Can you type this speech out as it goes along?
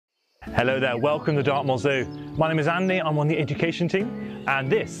Hello there, welcome to Dartmoor Zoo. My name is Andy, I'm on the education team,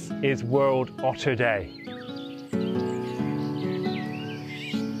 and this is World Otter Day.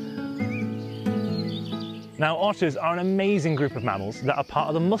 Now, otters are an amazing group of mammals that are part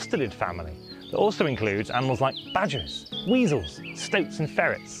of the mustelid family. That also includes animals like badgers, weasels, stoats and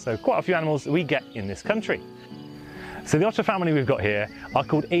ferrets, so quite a few animals that we get in this country. So the otter family we've got here are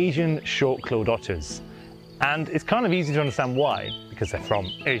called Asian short-clawed otters. And it's kind of easy to understand why, because they're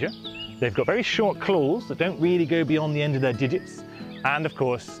from Asia. They've got very short claws that don't really go beyond the end of their digits. And of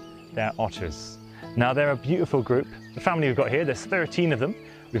course, they're otters. Now they're a beautiful group. The family we've got here, there's 13 of them.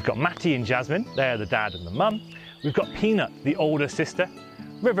 We've got Matty and Jasmine, they're the dad and the mum. We've got Peanut, the older sister,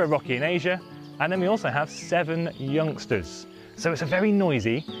 River, Rocky and Asia. And then we also have 7 youngsters. So it's a very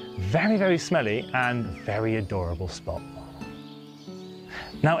noisy, very smelly and very adorable spot.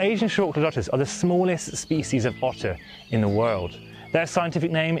 Now, Asian short-clawed otters are the smallest species of otter in the world. Their scientific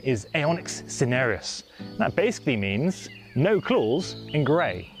name is Aeonyx cinereus. That basically means no claws in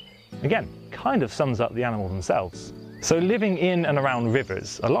grey. Again, kind of sums up the animal themselves. So living in and around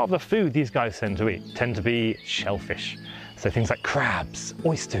rivers, a lot of the food these guys tend to eat tend to be shellfish. So things like crabs,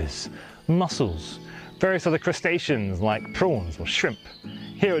 oysters, mussels, various other crustaceans like prawns or shrimp.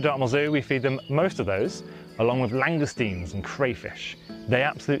 Here at Dartmoor Zoo, we feed them most of those, along with langoustines and crayfish. They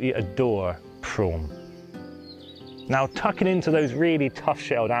absolutely adore prawn. Now, tucking into those really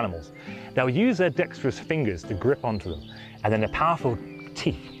tough-shelled animals, they'll use their dexterous fingers to grip onto them, and then their powerful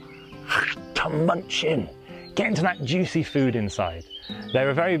teeth to munch in, get into that juicy food inside. They're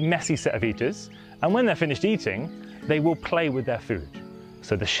a very messy set of eaters, and when they're finished eating, they will play with their food.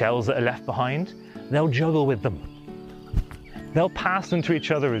 So the shells that are left behind, they'll juggle with them. They'll pass them to each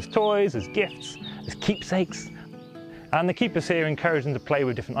other as toys, as gifts, as keepsakes. And the keepers here encourage them to play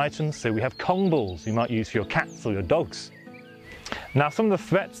with different items, so we have Kong balls you might use for your cats or your dogs. Now, some of the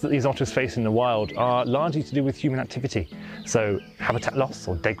threats that these otters face in the wild are largely to do with human activity. So habitat loss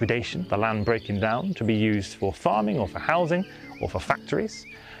or degradation, the land breaking down to be used for farming or for housing or for factories.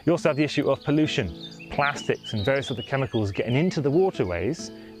 You also have the issue of pollution, plastics and various other chemicals getting into the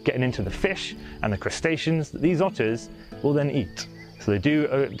waterways, getting into the fish and the crustaceans that these otters will then eat. So they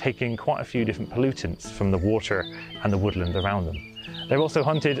do take in quite a few different pollutants from the water and the woodland around them. They're also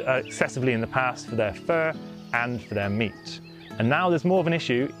hunted excessively in the past for their fur and for their meat. And now there's more of an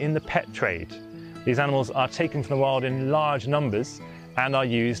issue in the pet trade. These animals are taken from the wild in large numbers and are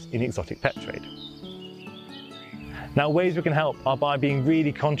used in the exotic pet trade. Now, ways we can help are by being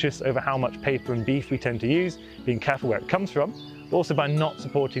really conscious over how much paper and beef we tend to use, being careful where it comes from, but also by not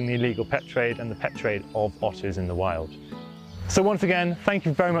supporting the illegal pet trade and the pet trade of otters in the wild. So once again, thank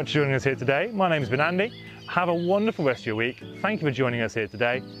you very much for joining us here today. My name's been Andy. Have a wonderful rest of your week. Thank you for joining us here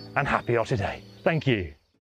today, and happy Otter Day. Thank you.